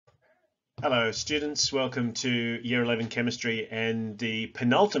Hello students, welcome to Year 11 Chemistry and the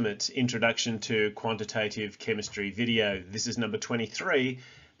penultimate Introduction to Quantitative Chemistry video. This is number 23,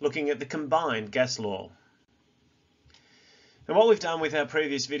 looking at the Combined Gas Law. And what we've done with our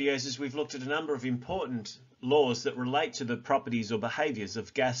previous videos is we've looked at a number of important laws that relate to the properties or behaviours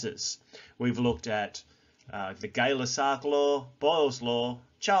of gases. We've looked at the Gay-Lussac law, Boyle's law,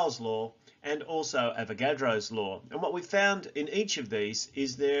 Charles' law, and also Avogadro's law. And what we found in each of these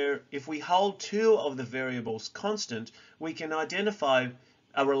is if we hold two of the variables constant, we can identify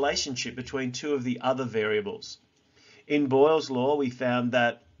a relationship between two of the other variables. In Boyle's law, we found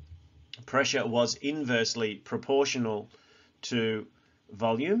that pressure was inversely proportional to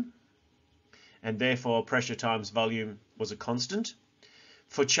volume, and therefore pressure times volume was a constant.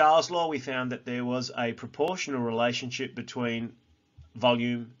 For Charles' law, we found that there was a proportional relationship between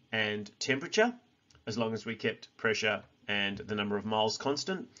volume and temperature, as long as we kept pressure and the number of moles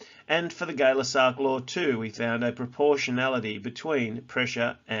constant. And for the Gay-Lussac law too, we found a proportionality between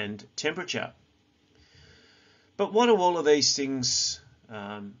pressure and temperature. But what are all of these things,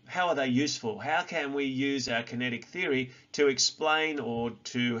 how are they useful? How can we use our kinetic theory to explain or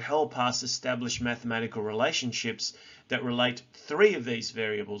to help us establish mathematical relationships that relate three of these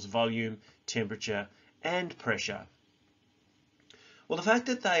variables: volume, temperature, and pressure? Well, the fact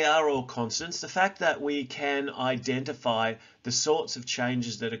that they are all constants, the fact that we can identify the sorts of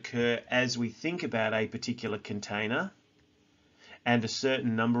changes that occur as we think about a particular container and a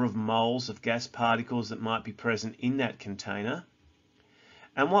certain number of moles of gas particles that might be present in that container,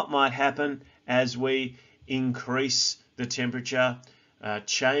 and what might happen as we increase the temperature,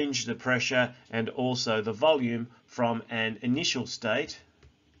 change the pressure and also the volume from an initial state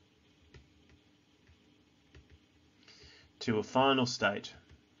to a final state.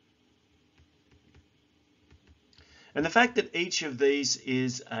 And the fact that each of these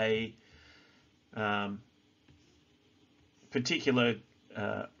is a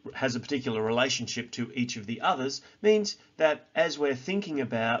has a particular relationship to each of the others means that as we're thinking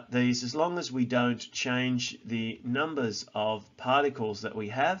about these, as long as we don't change the numbers of particles that we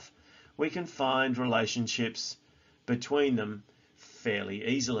have, we can find relationships between them fairly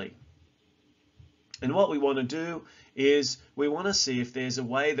easily. And what we want to do is we want to see if there's a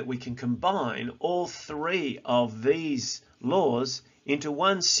way that we can combine all three of these laws into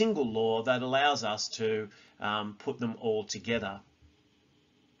one single law that allows us to put them all together.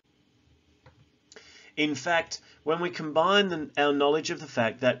 In fact, when we combine our knowledge of the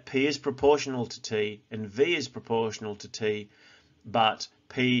fact that P is proportional to T and V is proportional to T, but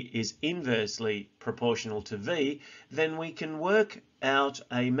P is inversely proportional to V, then we can work out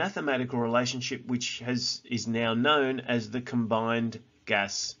a mathematical relationship which is now known as the Combined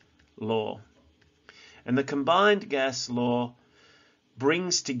Gas Law. And the Combined Gas Law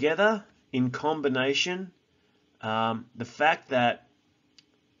brings together in combination the fact that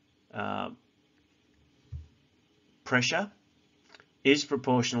pressure is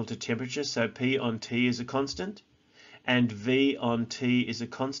proportional to temperature, so P on T is a constant, and V on T is a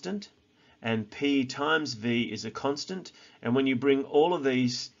constant, and P times V is a constant. And when you bring all of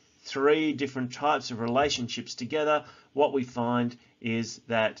these three different types of relationships together, what we find is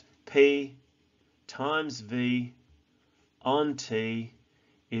that P times V on T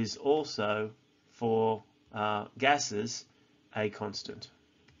is also, for gases, a constant.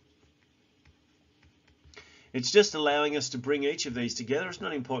 It's just allowing us to bring each of these together. It's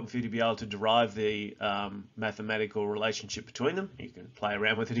not important for you to be able to derive the mathematical relationship between them. You can play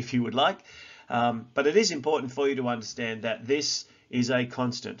around with it if you would like. But it is important for you to understand that this is a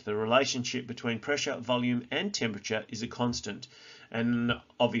constant. The relationship between pressure, volume and temperature is a constant. And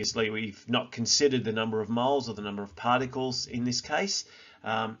obviously we've not considered the number of moles or the number of particles in this case.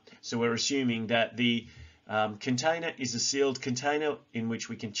 So we're assuming that the container is a sealed container in which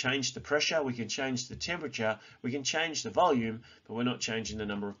we can change the pressure, we can change the temperature, we can change the volume, but we're not changing the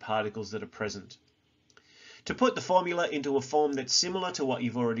number of particles that are present. To put the formula into a form that's similar to what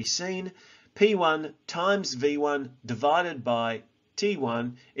you've already seen, P1 times V1 divided by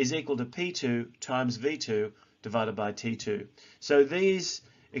T1 is equal to P2 times V2 divided by T2. So these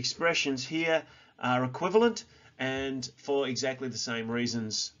expressions here are equivalent, and for exactly the same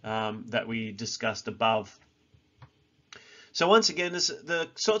reasons that we discussed above. So once again, the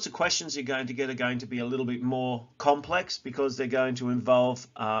sorts of questions you're going to get are going to be a little bit more complex because they're going to involve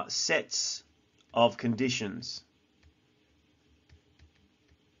sets of conditions.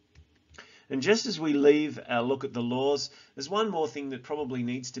 And just as we leave our look at the laws, there's one more thing that probably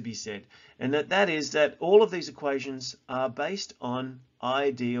needs to be said, and that is that all of these equations are based on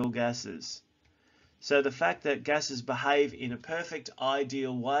ideal gases. So the fact that gases behave in a perfect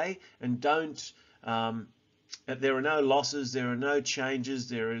ideal way and don't, there are no losses, there are no changes,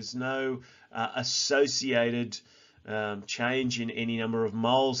 there is no associated change in any number of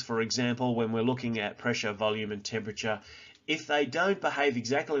moles, for example, when we're looking at pressure, volume and temperature. If they don't behave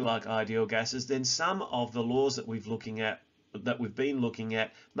exactly like ideal gases, then some of the laws that we've been looking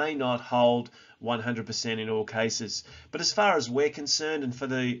at may not hold 100% in all cases. But as far as we're concerned, and for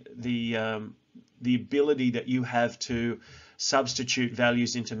the ability that you have to substitute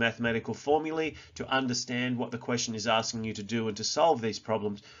values into mathematical formulae to understand what the question is asking you to do and to solve these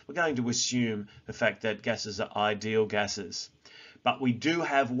problems, we're going to assume the fact that gases are ideal gases. But we do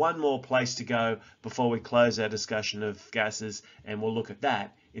have one more place to go before we close our discussion of gases, and we'll look at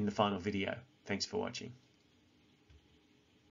that in the final video. Thanks for watching.